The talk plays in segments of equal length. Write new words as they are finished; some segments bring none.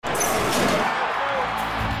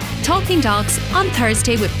Talking Dogs on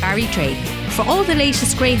Thursday with Barry Drake. For all the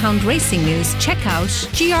latest greyhound racing news, check out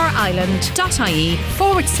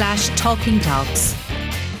grireland.ie/talking dogs.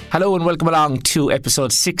 Hello and welcome along to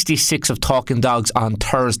episode 66 of Talking Dogs on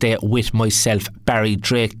Thursday with myself, Barry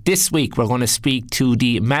Drake. This week we're going to speak to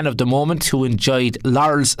the man of the moment who enjoyed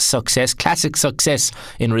Laurel's success, classic success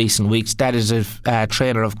in recent weeks. That is a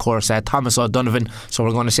trainer, of course, Thomas O'Donovan. So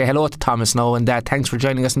we're going to say hello to Thomas now, and thanks for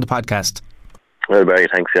joining us in the podcast. Well, Barry,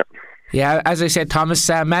 thanks, yeah. Yeah, as I said, Thomas,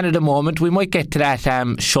 man of the moment. We might get to that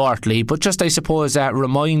shortly, but just, I suppose,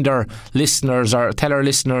 remind our listeners or tell our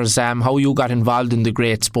listeners how you got involved in the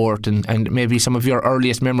great sport and maybe some of your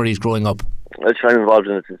earliest memories growing up. Well, I'm involved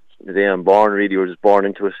in it since the day I'm born, really. I was born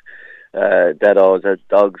into it. Dad always had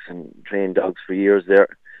dogs and trained dogs for years there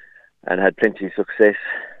and had plenty of success.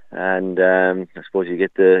 And I suppose you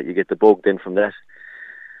get the bug then from that.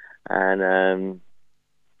 And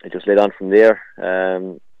I just led on from there.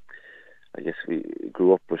 I guess we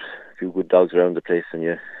grew up with a few good dogs around the place,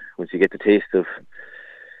 and once you get the taste of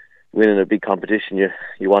winning a big competition,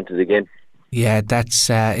 you want it again. Yeah, that's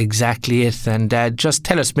exactly it. And just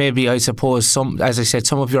tell us maybe, I suppose, some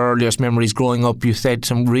of your earliest memories growing up. You said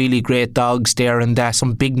some really great dogs there and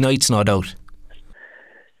some big nights, no doubt.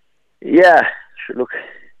 Yeah, sure. Look,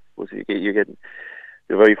 you get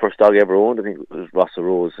the very first dog I ever owned. I think it was Rossa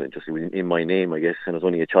Rose, just in my name, I guess, and I was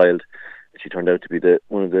only a child. She turned out to be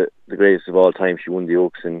one of the greatest of all time. She won the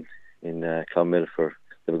Oaks in Clonmel for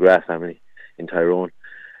the McGrath family in Tyrone.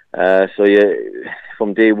 So yeah,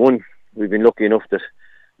 from day one, we've been lucky enough that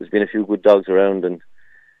there's been a few good dogs around, and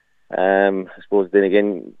I suppose then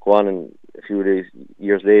again, go on and a few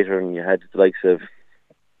years later, and you had the likes of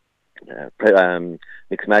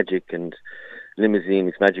Mixed Magic and Limousine.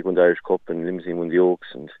 Mixed Magic won the Irish Cup, and Limousine won the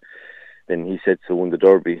Oaks, and then He Said So won the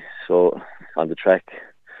Derby. So on the track.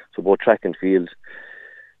 So both track and field,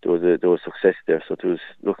 there was success there. So it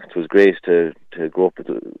was great to grow up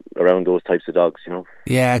around those types of dogs, you know.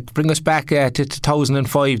 Yeah, bring us back to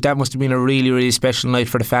 2005. That must have been a really, really special night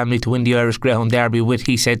for the family to win the Irish Greyhound Derby with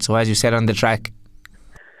He Said So, as you said, on the track.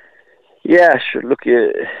 Yeah, sure. Look,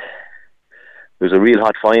 it was a real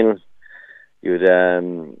hot final. You had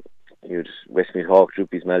Westmeath Hawk,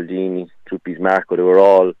 Droopy's Maldini, Droopy's Marco. They were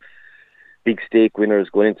all big stake winners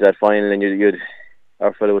going into that final, and you'd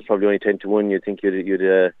our fellow was probably only 10-1. You'd think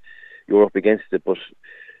you were up against it, but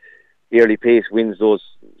Early Pace wins those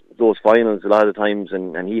finals a lot of the times,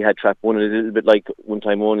 and he had trap one, a little bit like one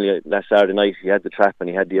time only last Saturday night. He had the trap and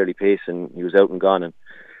he had the Early Pace, and he was out and gone. And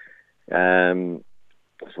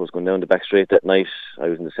I suppose going down the back straight that night, I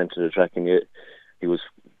was in the centre of the track, and he was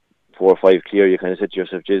 4 or 5 clear. You kind of said to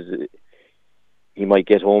yourself, "Jeez, he might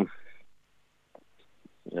get home,"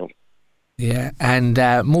 you know. Yeah, and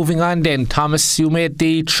moving on then, Thomas, you made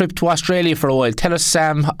the trip to Australia for a while. Tell us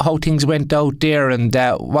how things went out there, and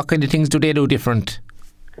what kind of things do they do different?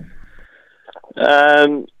 I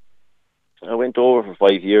went over for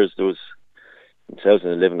 5 years. There was, in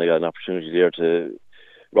 2011, I got an opportunity there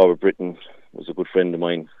Robert Britton was a good friend of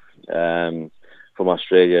mine from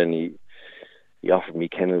Australia, and he offered me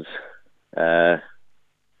kennels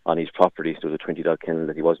on his property. There was a 20-dog kennel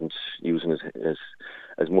that he wasn't using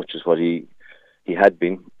as much as what he had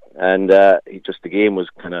been, and the game was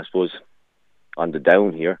kind of, I suppose, on the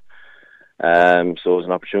down here. So it was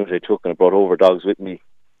an opportunity I took, and I brought over dogs with me,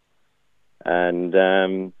 and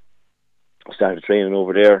started training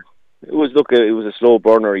over there. It was a slow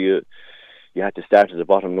burner. You had to start at the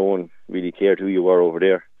bottom. No one really cared who you were over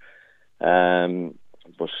there,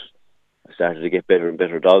 but I started to get better and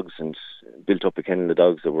better dogs, and built up a kennel of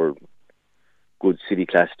dogs that were good city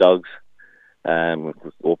class dogs,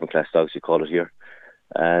 open class dogs you call it here,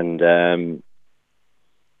 and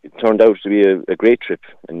it turned out to be a great trip,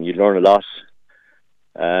 and you learn a lot.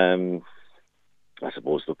 I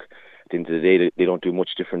suppose, look, at the end of the day, they don't do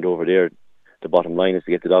much different over there. The bottom line is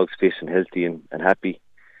to get the dogs fit and healthy and happy,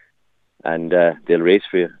 and they'll race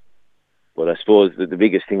for you. But I suppose the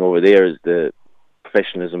biggest thing over there is the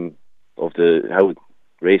professionalism of how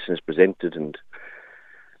racing is presented, and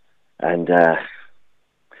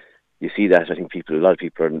you see that. I think a lot of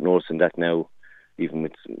people are noticing that now, even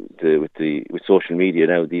with social media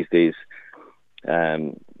now these days.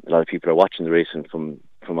 A lot of people are watching the racing from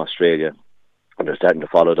Australia, and they're starting to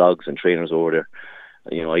follow dogs and trainers over there.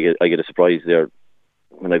 You know, I get a surprise there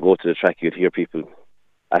when I go to the track. You'd hear people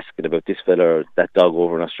asking about this fella or that dog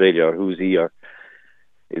over in Australia, or who's he, or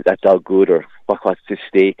is that dog good, or what's this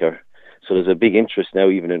stake, or so there's a big interest now,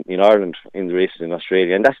 even in Ireland, in the racing in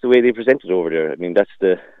Australia, and that's the way they present it over there. I mean, that's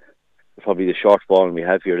probably the shortfall we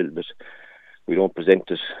have here a little bit. We don't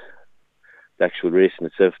present it, the actual racing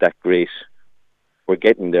itself, that great. we're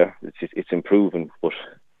getting there. It's improving, but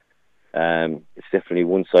it's definitely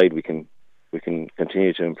one side we can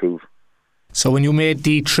continue to improve. So when you made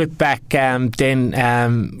the trip back, then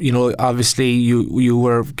obviously you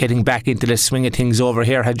were getting back into the swing of things over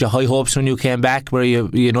here. Had you high hopes when you came back? Were you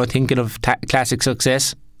thinking of classic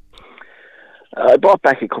success? I brought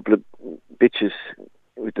back a couple of bitches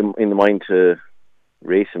with them in the mind to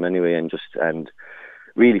race them anyway, and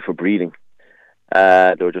really for breeding.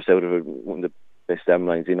 They were just out of one of the best dam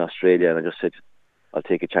lines in Australia, and I just said I'll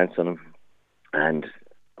take a chance on them. And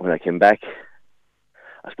when I came back,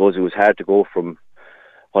 I suppose it was hard to go from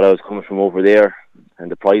what I was coming from over there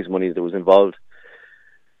and the prize money that was involved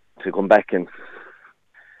to come back and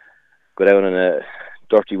go down on a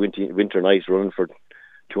dirty winter night running for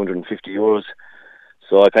 €250.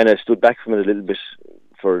 So I kind of stood back from it a little bit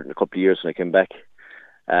for a couple of years when I came back.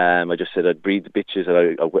 I just said I'd breed the bitches,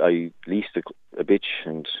 and I leased a bitch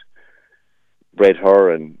and bred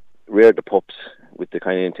her and reared the pups with the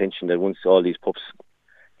kind of intention that once all these pups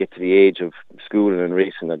get to the age of schooling and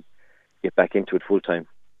racing, and get back into it full time.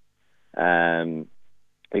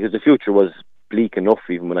 Because the future was bleak enough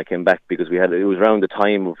even when I came back, because it was around the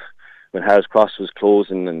time of when Harris Cross was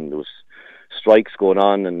closing and there was strikes going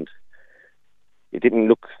on, and it didn't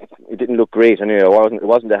look great anyway. It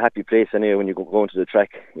wasn't a happy place anyway when you go into the track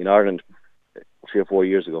in Ireland 3 or 4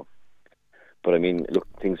 years ago. But I mean, look,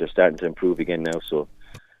 things are starting to improve again now. So.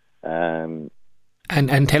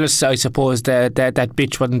 And tell us, I suppose, that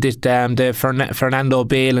bitch, wasn't it, the Fernando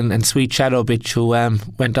Bale and Sweet Shadow bitch who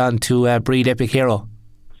went on to breed Epic Hero?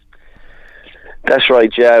 That's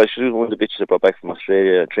right, yeah. She was one of the bitches I brought back from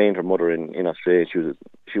Australia. I trained her mother in Australia.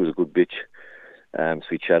 She was a good bitch,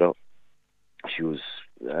 Sweet Shadow. She was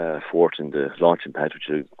fourth in the launching pad, which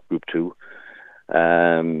is Group 2.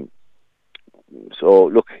 So,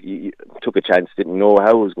 look, you took a chance, didn't know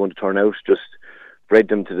how it was going to turn out, just bred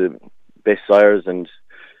them to the best sires and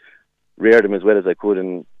reared them as well as I could,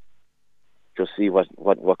 and just see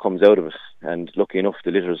what comes out of it. And lucky enough,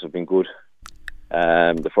 the litters have been good.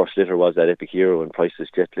 The first litter was that Epic Hero and Priceless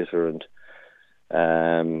Jet litter, and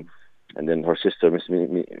then her sister, Miss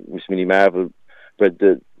Minnie Marvel, bred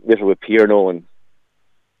the litter with Pierno and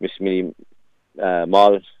Miss Minnie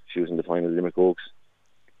Moll. She was in the final of Limerick Oaks.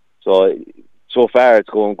 So far it's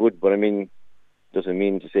going good, but I mean, doesn't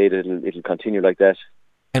mean to say that it'll continue like that.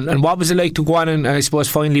 And what was it like to go on and, I suppose,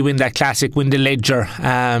 finally win that classic, win the Ledger,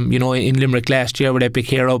 in Limerick last year with Epic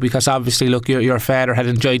Hero? Because obviously, look, your father had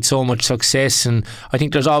enjoyed so much success, and I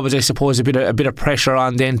think there's always, I suppose, a bit of pressure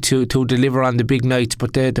on then to deliver on the big nights.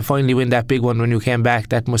 But to finally win that big one when you came back,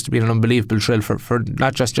 that must have been an unbelievable thrill for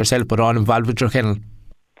not just yourself but all involved with your kennel.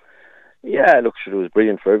 Yeah, look, sure, it was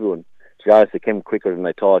brilliant for everyone. To be honest, it came quicker than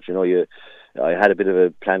I thought. I had a bit of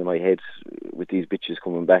a plan in my head with these bitches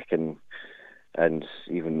coming back, and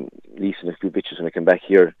even leasing a few bitches when I came back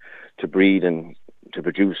here to breed and to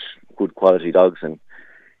produce good quality dogs. And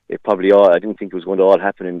it probably I didn't think it was going to all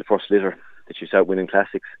happen in the first litter that you start winning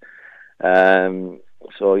classics.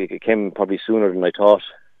 So it came probably sooner than I thought,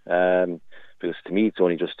 because to me it's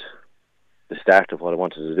only just the start of what I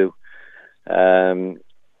wanted to do.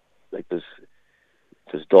 Like there's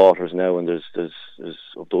daughters now, and there's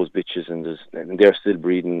of those bitches, and they're still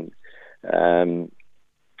breeding.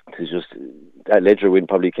 It's just that Ledger win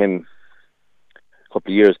probably came a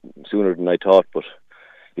couple of years sooner than I thought, but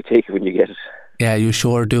you take it when you get it. Yeah, you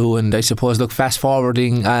sure do. And I suppose, look, fast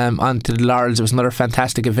forwarding onto the Laurels, it was another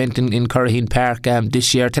fantastic event in Curraheen Park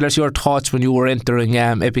this year. Tell us your thoughts when you were entering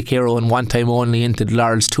Epic Hero and one time only into the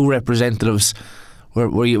Laurels, 2 representatives.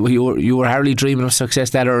 Were you hardly dreaming of success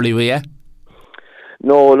that early, were you?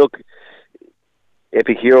 No, look,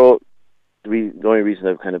 Epic Hero, the only reason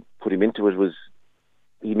I kind of put him into it was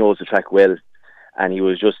he knows the track well, and he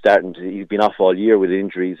was just he'd been off all year with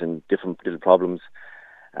injuries and different little problems,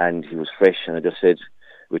 and he was fresh, and I just said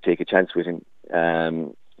we'd take a chance with him,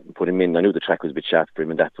 put him in. I knew the track was a bit sharp for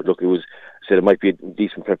him and that, but look, I said it might be a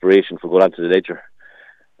decent preparation for going on to the Ledger.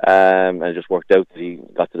 And it just worked out that he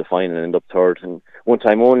got to the final and ended up third. And one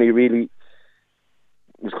time only, really,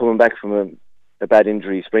 was coming back from a bad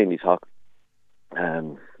injury, sprained his hock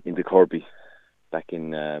in the Kirby back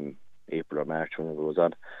in April or March, whenever it was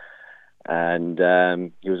on. And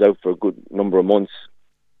he was out for a good number of months,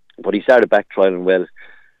 but he started back trialling well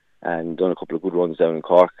and done a couple of good runs down in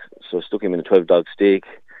Cork. So I stuck him in a 12-dog stake,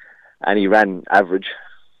 and he ran average,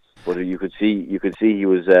 but you could see he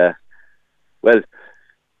was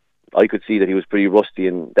I could see that he was pretty rusty,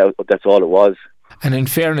 and that's all it was. And in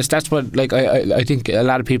fairness, that's what, like, I think a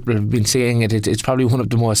lot of people have been saying it's probably one of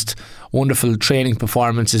the most wonderful training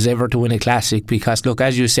performances ever to win a classic, because look,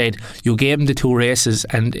 as you said, you gave him the 2 races,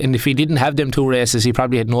 and if he didn't have them 2 races, he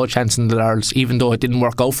probably had no chance in the Laurels, even though it didn't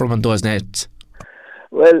work out for him on those nights.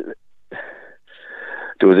 Well,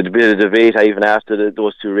 there was a bit of debate even after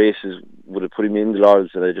those 2 races would have put him in the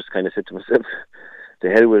Laurels, and I just kind of said to myself, the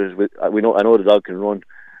hell with it. I know the dog can run.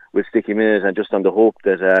 We'll stick him in it, and just on the hope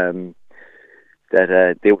that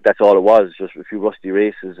that's all it was, just a few rusty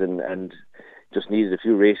races, and just needed a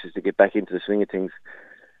few races to get back into the swing of things.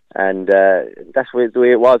 And that's the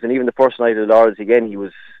way it was. And even the first night of the Laurels, again, he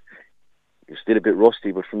was still a bit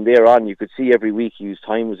rusty, but from there on, you could see every week his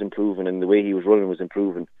time was improving and the way he was running was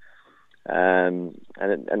improving. And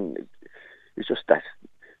it's just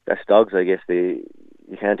that's dogs, I guess. You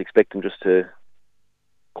can't expect them just to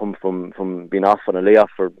come from being off on a layoff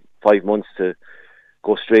for 5 months to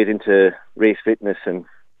go straight into race fitness. And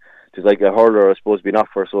it's like a hurler, I suppose, being off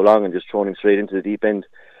for so long and just throwing him straight into the deep end.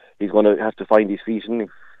 He's going to have to find his feet, isn't he?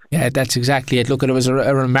 Yeah, that's exactly it. Look, it was a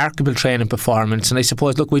remarkable training performance, and I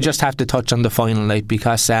suppose, look, we just have to touch on the final night,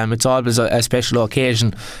 because it's always a special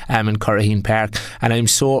occasion in Curraheen Park, and I'm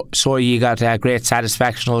so you got great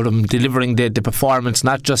satisfaction out of them delivering the performance,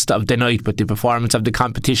 not just of the night, but the performance of the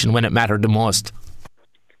competition when it mattered the most.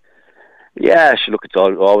 Yeah, look, it's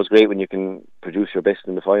always great when you can produce your best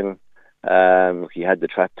in the final. He had the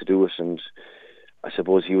trap to do it, and I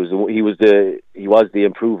suppose he was the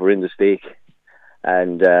improver in the stake.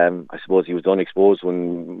 And I suppose he was unexposed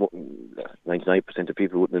when 99% of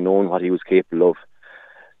people wouldn't have known what he was capable of.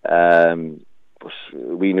 But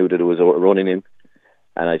we knew that it was a run in him,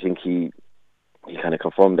 and I think he kind of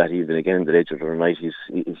confirmed that even again in the Ledger the other night. He's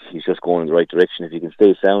just going in the right direction. If he can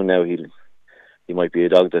stay sound now, he might be a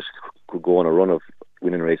dog that could go on a run of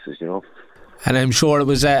winning races, you know. And I'm sure it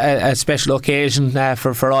was a special occasion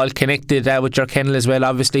for all connected with your kennel as well.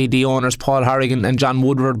 Obviously the owners Paul Horrigan and John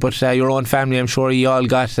Woodward, but your own family, I'm sure you all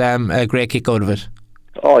got a great kick out of it.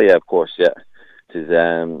 Oh yeah, of course, yeah. It is,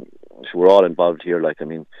 so we're all involved here. Like, I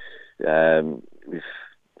mean,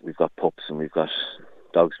 we've got pups and we've got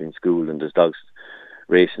dogs being schooled and there's dogs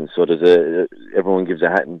racing. So there's everyone gives a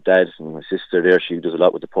hand. And Dad and my sister there, she does a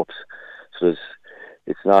lot with the pups. So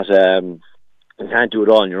it's not. You can't do it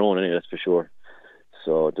all on your own, anyway, that's for sure.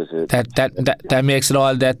 So does it? That makes it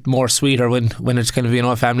all that more sweeter when it's kind of, you know,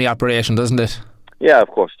 a family operation, doesn't it? Yeah, of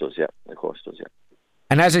course it does. Yeah, of course it does. Yeah.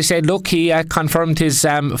 And as I said, look, he confirmed his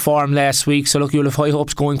form last week. So look, you'll have high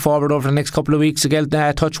hopes going forward over the next couple of weeks again.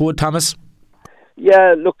 Touch wood, Thomas.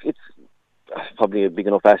 Yeah, look, it's probably a big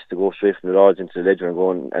enough ask to go straight from the Lords into the Ledger and go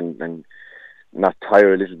and not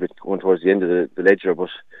tire a little bit going towards the end of the Ledger, but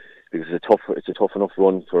because it's a tough enough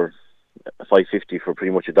run for a 550 for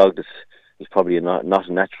pretty much a dog that's probably not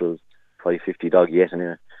a natural 550 dog yet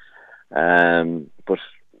anyway. But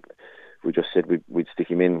we just said we'd stick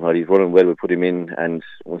him in while he's running well. We'd put him in, and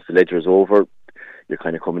once the Ledger is over, you're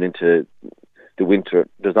kind of coming into the winter.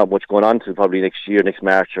 There's not much going on till probably next year, next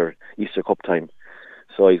March or Easter Cup time.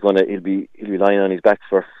 So he'll be lying on his back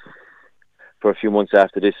for a few months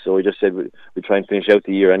after this. So we just said we'd try and finish out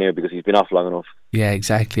the year anyway because he's been off long enough. Yeah,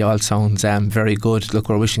 exactly. All sounds very good. Look,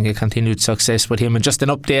 we're wishing you continued success with him. And just an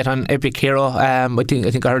update on Epic Hero. I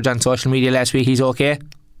think I heard on social media last week. He's okay?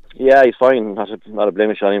 Yeah, he's fine. Not a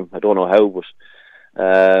blemish on him. I don't know how, but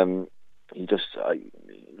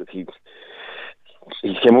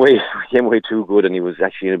he came away too good, and he was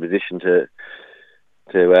actually in a position to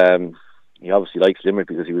he obviously likes Limerick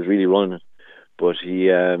because he was really running, but he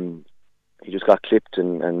just got clipped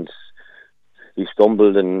and he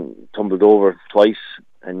stumbled and tumbled over twice.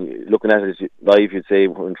 And looking at it live, you'd say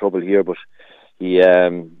we're in trouble here, but he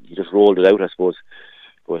just rolled it out, I suppose.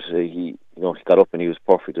 But he got up and he was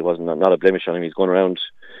perfect. It wasn't not a blemish on him. He's going around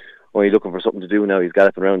only looking for something to do now. He's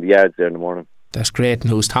galloping around the yards there in the morning. That's great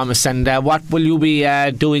news, Thomas. And what will you be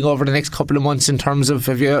doing over the next couple of months in terms of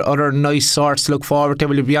have you other nice sorts to look forward to?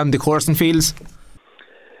 Will you be on the coursing fields?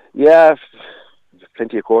 Yeah,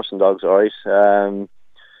 plenty of coursing dogs, alright.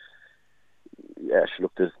 Yeah,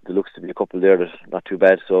 look, there looks to be a couple there that's not too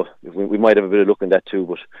bad, so we might have a bit of luck in that too,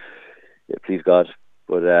 but yeah, please God.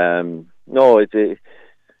 But no, it's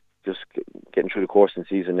just getting through the coursing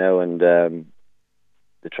season now, and the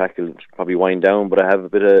track will probably wind down, but I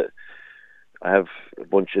have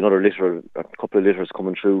another litter, a couple of litters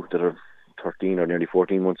coming through that are 13 or nearly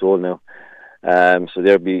 14 months old now. So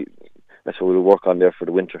that's what we'll work on there for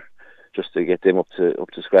the winter, just to get them up to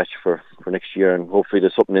scratch for next year, and hopefully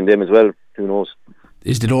there's something in them as well. Who knows?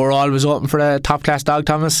 Is the door always open for a top class dog,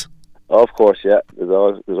 Thomas? Of course, yeah. There's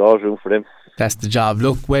always room for them. That's the job.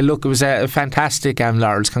 Look, it was a fantastic,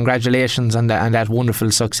 Laurels. Congratulations on that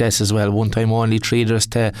wonderful success as well. One time only treated us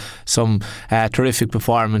to some terrific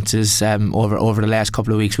performances over the last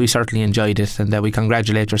couple of weeks. We certainly enjoyed it, and we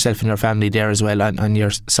congratulate yourself and your family there as well on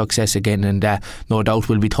your success again. And no doubt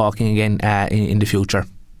we'll be talking again in the future.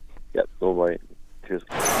 Yep, no worry. Cheers.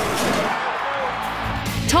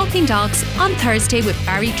 Talking Dogs on Thursday with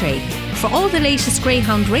Barry Drake. For all the latest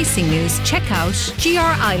greyhound racing news, check out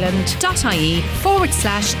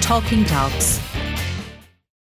grireland.ie/talking dogs.